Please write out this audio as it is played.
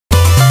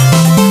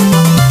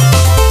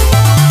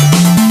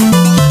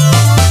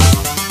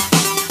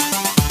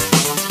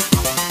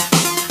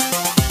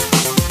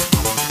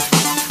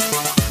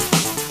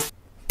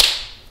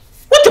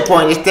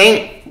point in this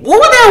thing.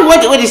 What the hell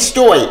was it with this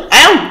story? I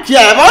don't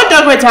get it. Of all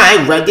Darkrai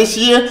time I read this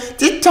year,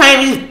 this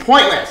time is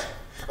pointless.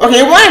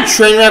 Okay, one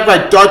train wreck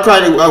like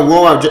Darkrai,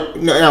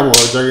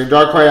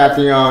 Darkrai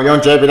after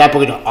Young Jay, but that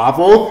book is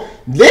awful.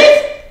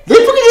 This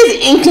book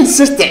is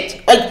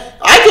inconsistent. Like,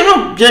 I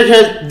couldn't get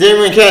his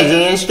Damon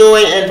Kazan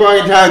story and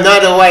fucking tell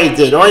another way he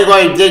did. The only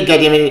way he did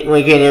get him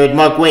was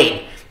Mark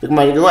Wade. Took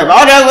money to go away. But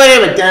all the other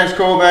way with Dennis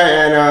Colbert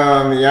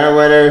and the other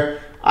way,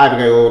 I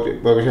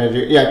forget what was going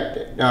to do.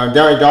 Yeah,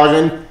 Derek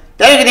Dawson.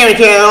 They didn't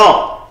care at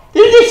all.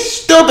 They're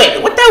just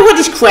stupid. What the hell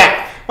is this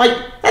crap? Like,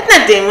 that's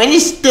not Damon.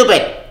 He's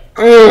stupid.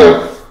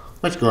 Ugh.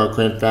 Let's go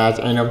quick fast.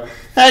 I know.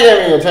 Hey,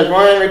 there we go. Touch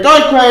one.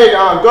 Darkrai,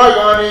 Dark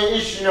Army,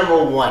 issue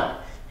number 1.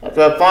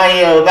 After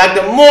finally back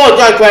to more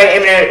Darkrai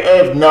Imminent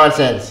Earth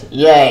nonsense.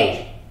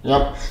 Yay.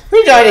 Yep.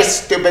 We tried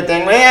this stupid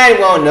thing, man. I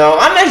won't know.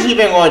 I'm actually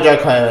even going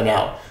Darkrai right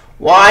now.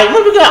 Why?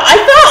 Because I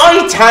found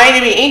all these trying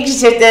to be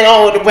inconsistent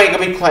all over the place.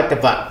 Be cut the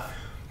fuck.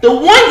 The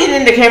one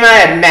thing that came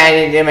out of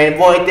Magnetism and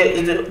boy,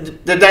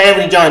 the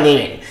dynamic John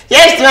Neiman.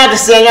 Yes, it's not the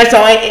same. I'm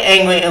so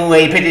angry when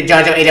he picked the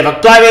John ate up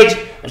a garbage.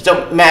 I'm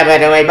so mad by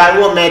the way, but I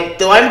will admit,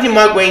 the one thing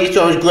Mark Wade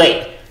show is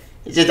great.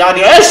 It's just all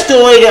the other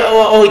stories,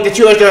 the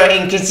two are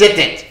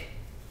inconsistent.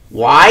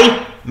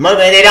 Why?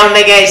 They don't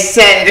make any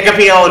sense. They're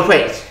completely all over the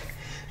place.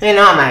 And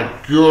oh my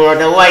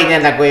god, the way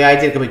then that way I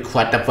think could be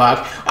what the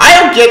fuck. I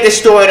don't get this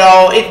story at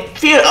all. It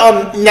feels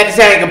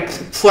necessary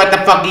to what the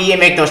fuck it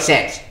make no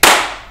sense.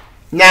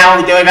 Now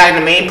we're going back to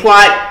the main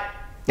plot.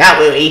 Not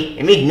really.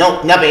 It means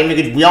nothing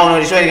because we all know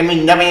the story can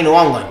mean nothing in the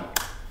long run.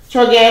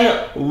 So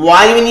again,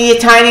 why do we need a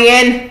time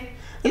again?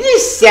 This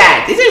is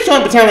sad. This is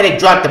someone pretending they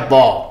dropped the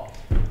ball.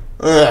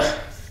 Ugh.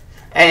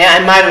 And I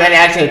might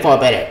actually fall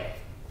better.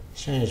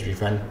 So this will be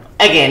fun.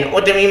 Again,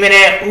 what do we mean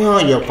it?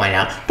 Well, you'll find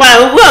out.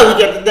 But will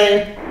we get the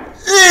thing?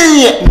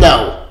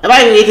 No. If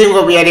I really think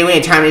we'll be able to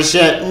win time this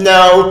shit,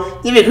 no.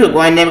 Give me a quick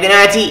one, never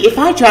gonna see. If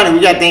I try to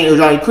read that thing, it was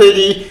already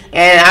crazy,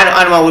 and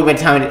I don't know what we've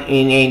been time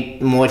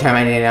in more time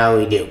than I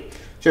already do.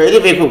 So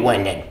it'll be a quick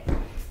one then.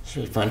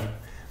 Should be fun.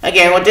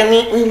 Again, what do you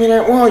mean?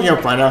 Well, you'll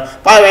find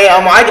out. By the way,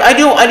 I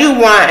do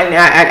want, and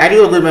I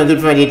do agree with my good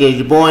friend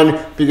Daisy Bourne,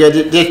 because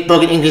this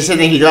book is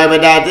inconsistent. He's right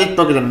about that. This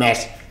book is a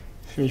mess.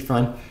 Should be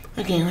fun.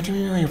 Okay, what do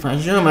you mean? Fine.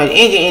 So much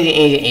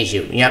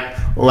issue. Yep.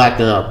 We'll wrap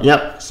it up.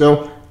 Yep.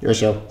 So your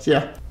show. See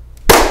ya.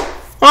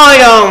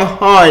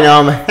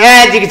 Alright,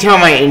 as you can tell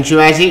my intro,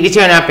 as you can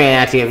tell not being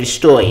actually of the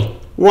story.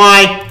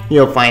 Why?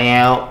 You'll find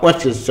out.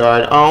 Let's get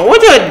started. What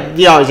did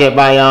you always say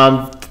by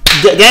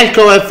Dan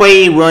Colbert,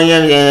 Freddie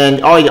Williams,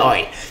 and Oi.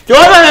 The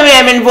only one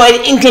I mean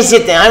was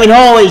inconsistent. I mean,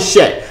 holy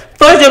shit.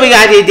 First up, we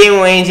got the Damon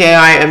Wayne saying,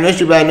 I'm no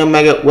super, no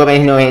mega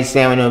weapon, no head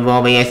stamina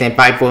involved, but yes, and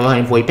 5'4",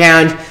 140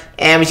 pounds.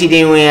 And we see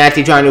Damon Wayne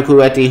actually trying to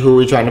recruit who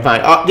we're trying to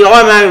find. The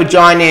all man with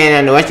John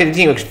and the rest of the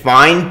team looks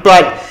fine,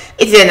 but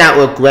it did not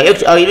look great. It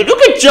looks ugly.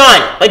 Look at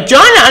John. But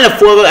John on the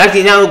floor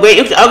actually not look great.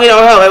 It looks ugly.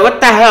 Oh, what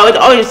the hell? It's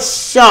always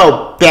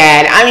so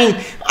bad. I mean,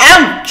 I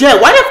don't get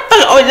it. Why the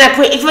fuck always that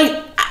great? It's like,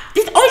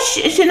 this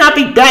always should not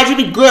be bad. It should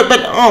be good, but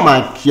oh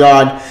my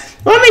god.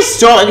 What makes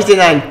so interesting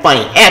and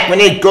funny? Heck, when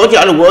they go to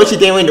other worlds, see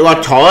Damon Wayne a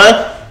lot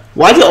taller.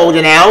 Why is he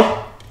older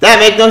now? That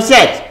makes no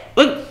sense.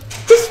 But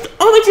this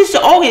always just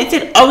always it's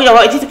just ugly.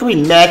 It's just a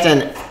complete mess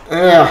and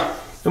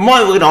the more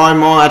I look at all, the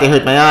more I have to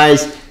hurt my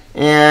eyes.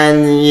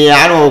 And yeah,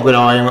 I don't look at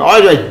all.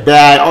 Always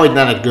bad. Always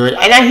not that good.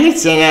 And I hate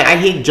saying that. I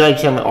hate judging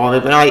some of all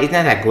of it, but it's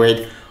not that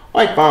great.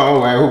 Alright, fine.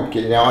 Alright, who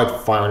gives it?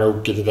 Alright, fine.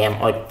 Who gives it? Damn.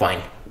 Alright,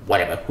 fine.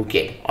 Whatever. Who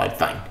cares? Alright,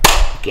 fine.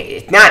 Okay,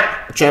 it's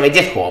not. It's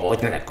just horrible.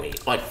 It's not that great.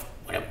 Alright,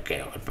 whatever.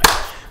 Okay, alright,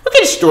 fine. Look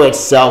at the story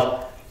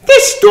itself.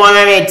 This story,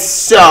 I mean, it's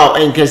so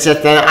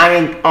inconsistent.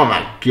 I mean, oh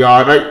my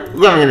god, like,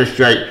 let me get it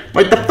straight.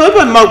 Like, the first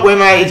one, Mark Wayne,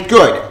 is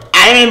good.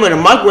 I mean, when the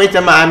Mark Wayne,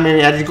 I mean,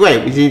 that's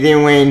great. We see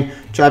Damon Wayne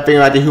try to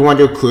figure out who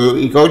wants to recruit.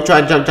 He goes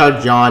try to talk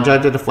to John, try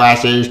to do the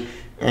flashes,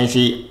 and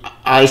see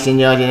Ice and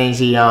Yells, and then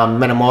see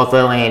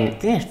Metamorpho, and I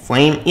think it's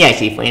Flame. Yeah, I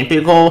see Flame,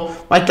 pretty cool.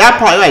 Like, that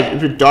part,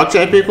 like, the dark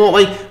side, pretty cool.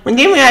 Like, when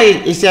Damon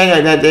Wayne is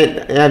saying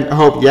that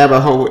hope, yeah,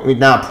 but hope is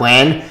not a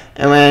plan,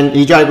 and when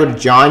he tried to go to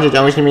John, he's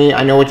always to me,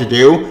 I know what to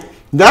do.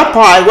 That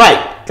part,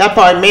 right. That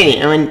part made it.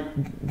 And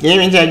when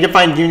Damon said, you're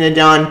fine doing it,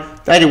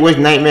 John, that's the worst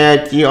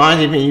nightmare. Do you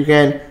honestly think you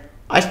can?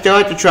 I still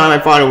have to try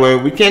my father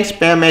word. We can't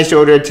spam my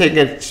shoulder, take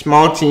a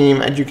small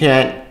team as you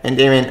can. And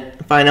Damon,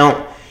 if I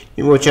don't,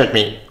 you will trust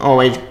me.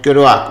 Always, good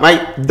luck.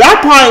 Right?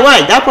 That part,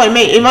 right. That part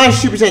made it. In my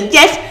super saying,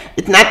 yes,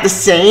 it's not the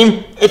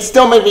same. It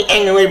still made me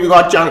angry when we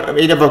got John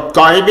made of a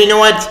garbage, you know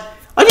what?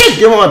 I just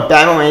give him a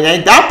battle,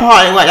 man. That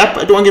part, right. That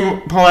part, don't give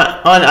him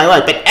on, I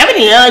like. But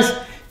everything else,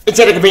 it's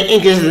like a complete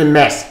inconsistent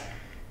mess.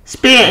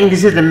 Speaking of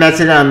inconsistent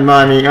message on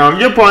money,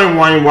 you're probably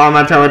wondering why I'm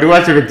not talking about the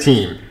rest of the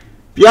team.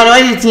 Beyond the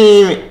rest of the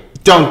team,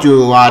 don't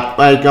do a lot.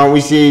 Like,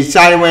 we see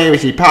Sideway, we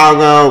see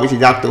Paolo, we see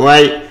Dr.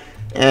 Light,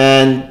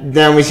 and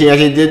then we see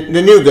actually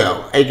the new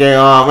girl, aka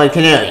like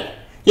Canary.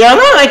 Yeah, I'm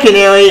not like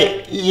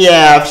Canary.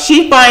 Yeah,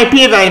 she's buying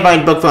Peter Van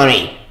buying book for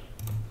me.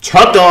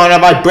 Chucked on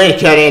about brain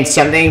candy and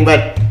something,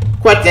 but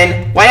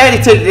question, why did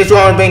he take this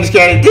long brain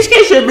candy? This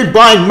guy should have been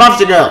buying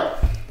months ago.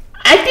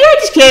 I feel like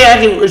this kid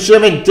actually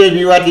should have been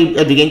debut at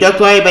the beginning of the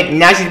play, but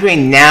now she's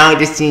playing now, it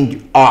just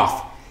seemed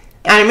off.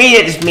 And maybe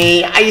that's just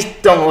me, I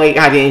just don't like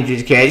how they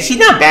introduce the kid. She's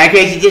not bad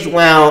kid, she's just,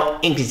 well,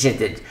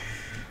 inconsistent.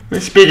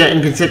 Speaking of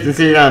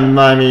inconsistency,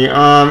 mommy,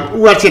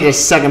 let's hit the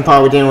second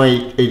part with Daniel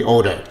is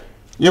older.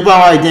 Your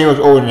brother Daniel's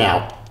older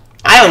now.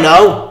 I don't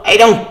know, I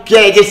don't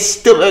get it, just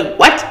stupid,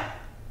 what?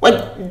 What?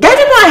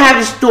 Doesn't want to have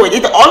the story.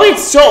 It's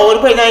always so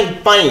old, but not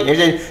even funny. And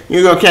then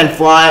you go can't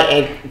fly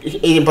and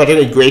isn't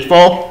particularly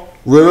grateful.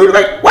 Rude.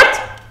 Like, what?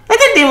 That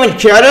didn't even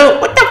care though.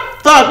 What the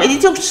fuck?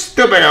 It's so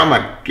stupid. Oh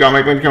my god,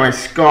 my brain my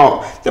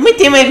skull. The only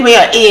thing make me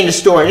an idiot in the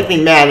store makes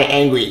me mad and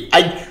angry.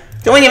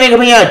 The only thing make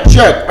me a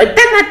jerk. Like,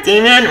 that's not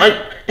Damon.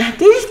 Like,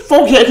 they just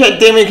focus on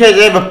Damon because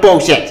they have a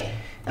bullshit.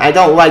 I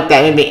don't like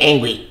that. It makes me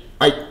angry.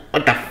 Like,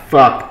 what the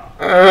fuck?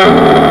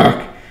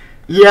 Ugh.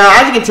 Yeah,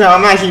 as you can tell,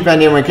 I'm actually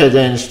finding my kids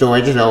in the store,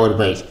 just all over the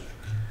place.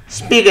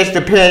 Speaking of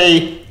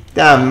stupidity,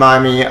 don't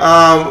mind me.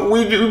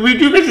 We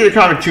do get to the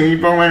cartoon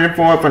program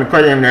from the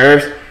Credit of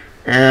Nerves,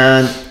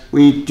 and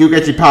we do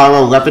get to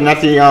Apollo weapon at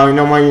the, you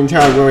know what, you can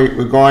tell where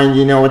we're going,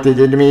 you know what they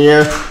did to me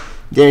here.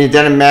 Then it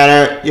doesn't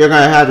matter, you're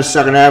gonna have to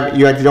suck it up,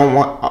 you actually don't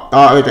want,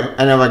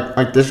 I know,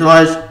 like this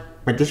was,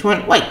 like this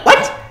one, wait, what?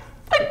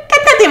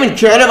 That's not even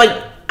true,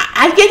 like,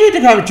 I get you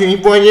the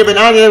cartoon for you, but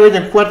now there is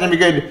a question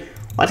because,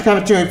 what's the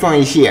cartoon for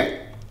you here?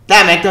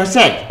 That makes no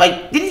sense.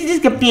 Like, this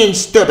is just being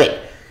stupid.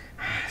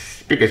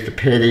 Speaking of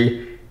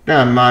stupidity,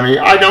 damn mommy,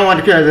 I don't want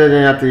the characters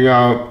in have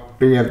to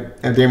be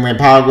a thing when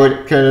Power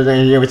Good characters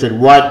in here. We said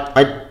what?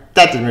 Like,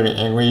 that just made me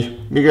angry.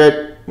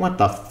 Because what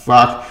the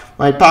fuck?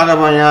 Like Power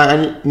Good,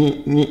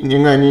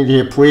 you're gonna need to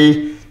hear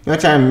please. You're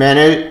trying to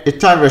manage. It's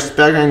time to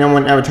respect and no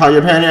one ever tell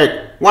your parent.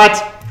 Like,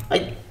 what?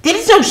 Like, this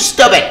is so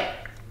stupid.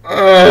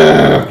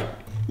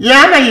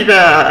 Yeah, I'm not even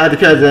the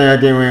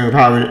characters in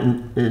Power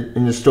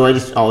in the story,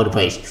 just all over the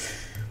place.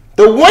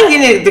 The one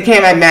thing that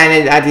came out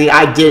man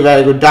I did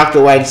very good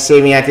Dr. White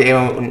saved me after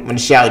when the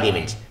Shadow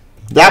Demons.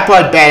 That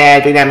part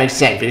badass, but that makes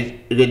sense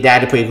because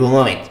that's a pretty cool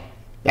moment.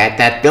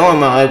 That the one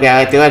moment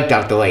I like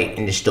Dr. White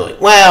in the story.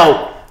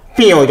 Well,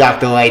 female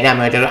Dr. White, not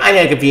my Dr. I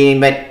know it's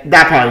confusing, but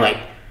that part I like.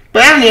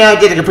 But I don't know,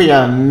 it's just a complete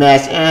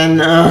mess, and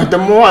the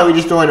more I read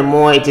the story, the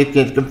more it just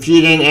gets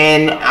confusing,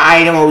 and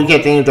I don't know, we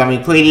can't think of Tommy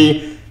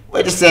Pretty,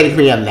 but just said it's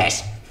pretty a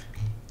mess.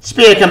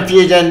 Speaking of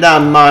confusion,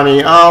 mommy,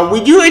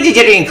 we do get to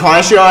get in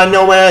car show out of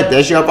nowhere,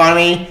 they show up on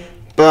me,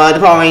 but the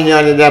problem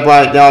is, that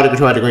part, they're all the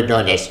control to quit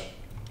doing this.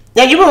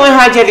 Now, you probably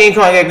how to get in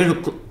car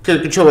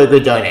to control to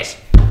quit doing this.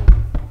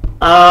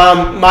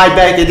 My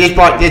bad, this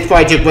part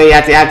took place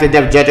after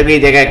Dev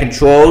they got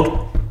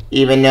controlled,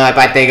 even though I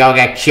thought they all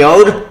got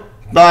killed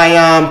by,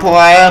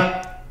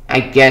 Pariah. I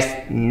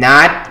guess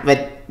not,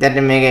 but that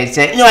doesn't make any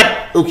sense. You know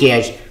what? Who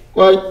cares?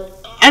 Well,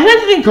 I'm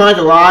not getting cars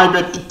alive,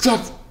 but it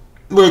just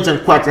really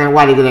some question on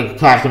why they get a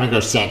crash to make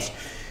no sense.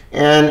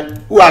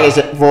 And like I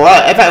said before,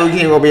 if I was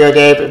will be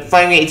okay, but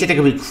finally it's just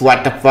gonna be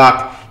what the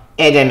fuck.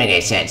 It doesn't make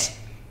any sense.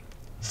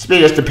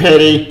 Speaking of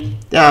stupidity,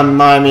 don't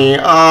mind me.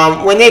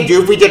 When they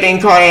do feature the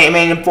incarnate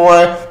Man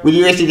 4, we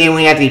do actually then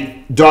we have the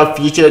Dark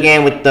Future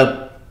again with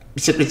the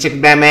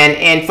Secret Batman,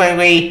 and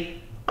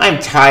frankly, I'm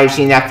tired of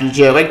seeing that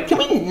feature. Like, can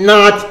we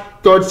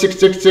not go to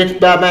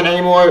 666 Batman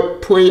anymore,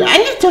 please?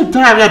 I'm just so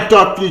tired of that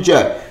Dark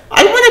Future.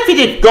 I want the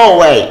feature to go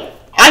away.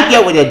 I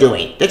get what they're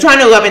doing. They're trying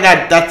to leaven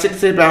that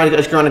 666 Batman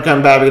is going to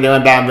come back because they're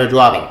doing Batman vs.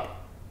 Robin.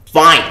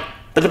 Fine.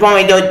 But the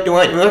problem is that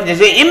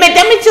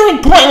makes it so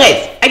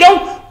pointless. I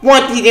don't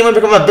want to see anyone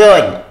become a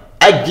villain.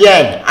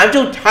 Again. I'm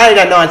so tired of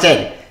that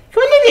nonsense.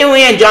 Can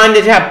we and John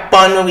just have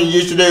fun when we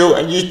used to do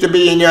and used to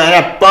be in there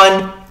and have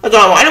fun? That's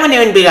all I want. I don't want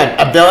anyone to be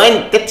a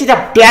villain. That's just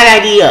a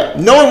bad idea.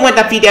 No one wants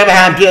that feature to ever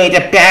happen. It's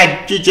a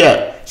bad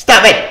feature.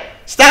 Stop it.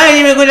 Stop it.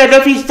 Even with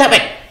that feature. Stop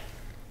it.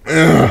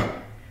 Ugh.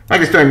 I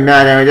just don't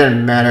matter. It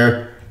doesn't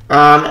matter.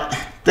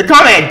 The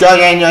comment Doug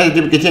and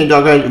you continue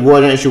Doug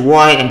War issue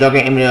 1 and Doug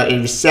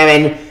issue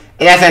 7. And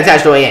that's how the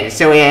story ends.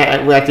 So we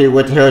have to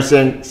with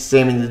Harrison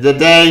saving the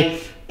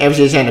day. And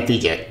we see the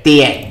feature.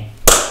 The end.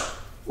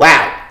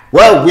 Wow.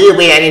 What a weird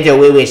way to end into a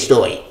weird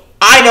story.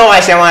 I know I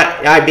said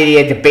I'd be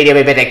able to debate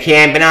every bit I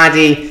can, but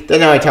honestly,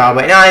 there's no way to talk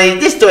about it. Honestly,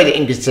 this story is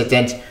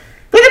inconsistent.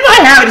 But if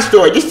I have the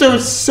story, this story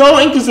is so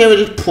inconsistent with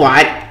this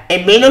plot,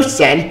 it made no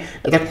sense.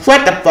 It's like,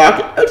 what the fuck?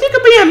 It was just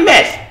gonna be a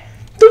mess.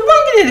 The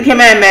one thing that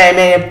came out of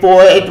Man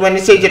 4 is when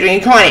the Sage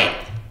reincarnate.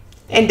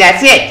 And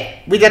that's it.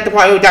 We got the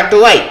part with Dr.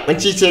 Light when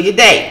she saved the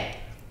day.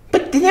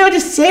 But they never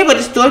just say about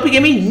the story because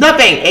it means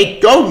nothing.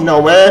 It goes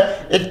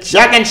nowhere. It's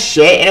junk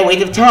shit and a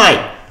waste of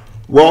time.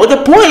 What was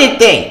the point of the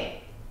thing?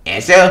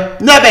 Answer,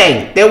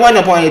 nothing. There was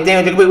no point of the thing.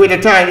 It was a complete waste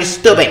of time. It's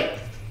stupid.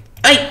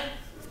 I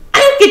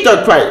don't get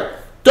Dark Credit.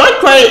 Dark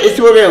Credit is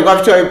sort of a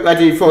love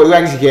story for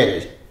legacy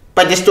characters.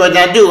 But this story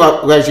doesn't do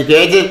legacy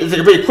characters. It's a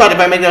complete credit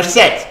but it makes no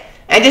sense.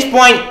 At this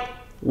point,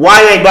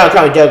 why do I bother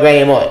coming with Dark Credit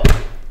anymore?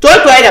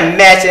 Dark Credit is a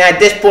mess, and at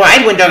this point, I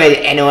just want Dark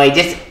Credit anyway.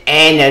 Just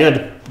end. I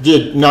don't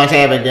do nonsense I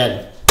haven't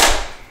done.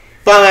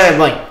 Follow my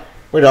point.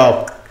 With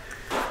all.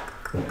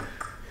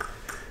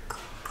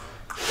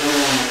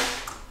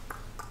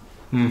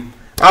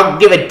 I'll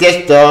give it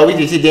this though. At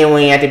least you didn't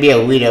want you have to be a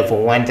leader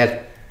for once.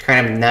 That's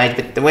kind of nice.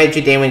 But the way that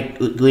you didn't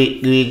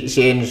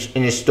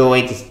in the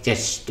story is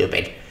just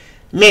stupid.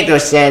 Make no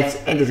sense.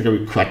 And just gonna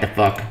be cut the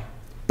fuck.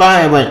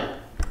 But anyway,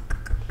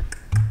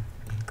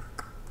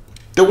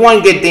 the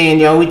one good thing,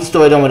 you know, we the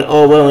story done with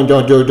over and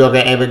don't do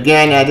Dokkai ever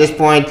again. At this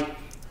point,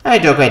 I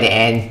don't Dokkai to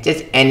end.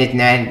 Just end it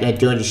not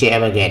doing the shit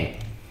ever again.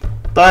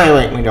 But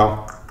anyway, we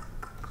go.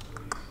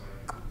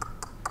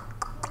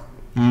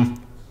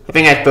 I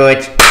think that's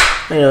it.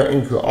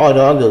 I'll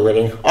go with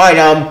it.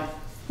 Alright,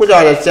 with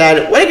all that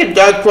said, what if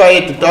the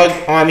Darkrai the Dark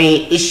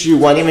Army issue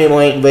 1 even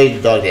went ready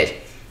to dog this?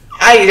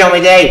 I can tell me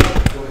today.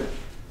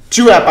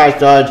 2 out 5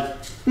 stars.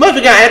 Most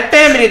forgot,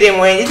 family didn't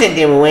win, this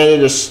didn't win,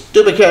 it was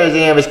stupid characters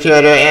in his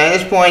character, and at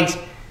this point,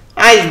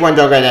 I just want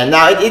Darkrai then.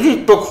 Now, is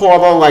this book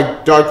horrible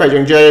like Darkrai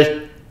and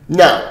Judges?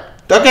 No.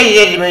 Darkrai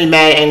is really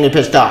mad and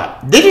pissed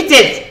off. This is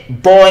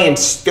just boring and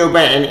stupid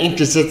and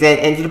inconsistent,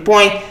 and to the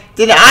point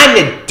that I'm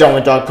the done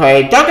with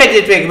Darkrai. Darkrai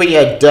just basically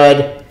a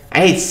dud.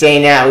 I hate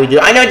saying that, we do.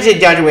 I know this is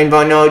Dr.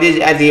 Winbo, no, this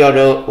is the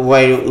other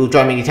way who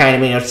told me the time to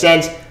make no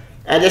sense.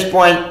 At this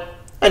point,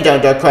 I'm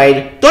done with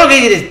Darkrai.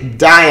 Darkrai just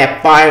die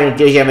at fire and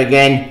do him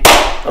again.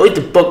 With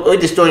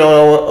the story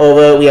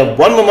over, we have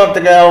 1 more month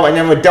to go, and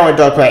then we're done with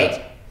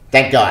Darkrai.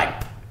 Thank God.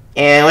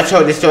 And let's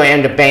hope this story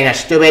ends up being not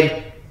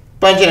stupid.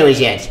 But anyways,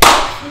 yes.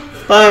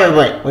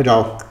 But we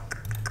go.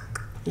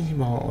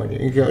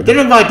 Then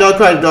about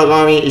Darkrai Dark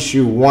Army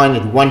issue 1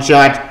 is one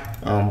shot.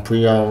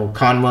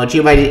 Con mode.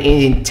 You might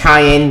even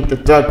tie in the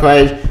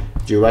Darkrai.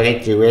 Do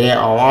it.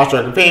 Also,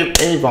 you can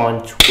pay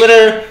on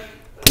Twitter.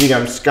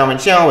 Freedom Scum and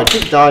Channel with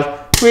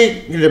 $2.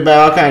 Tweet the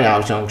bell kind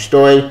of some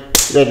story.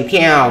 Let the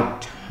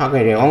count. How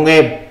can they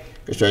only?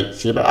 But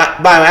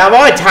I've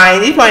always time.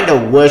 This is probably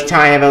the worst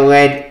time I've ever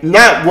read.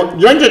 Not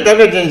Yunja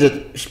Darkrai is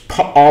just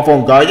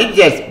awful guard. It's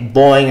just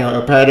boring and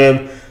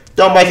repetitive.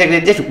 Don't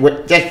basically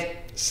just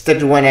stick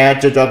to one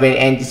out to Darkrai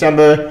in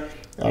December.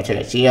 I'll try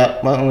to see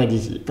ya.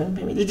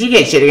 Did you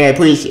get shit again?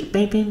 Please.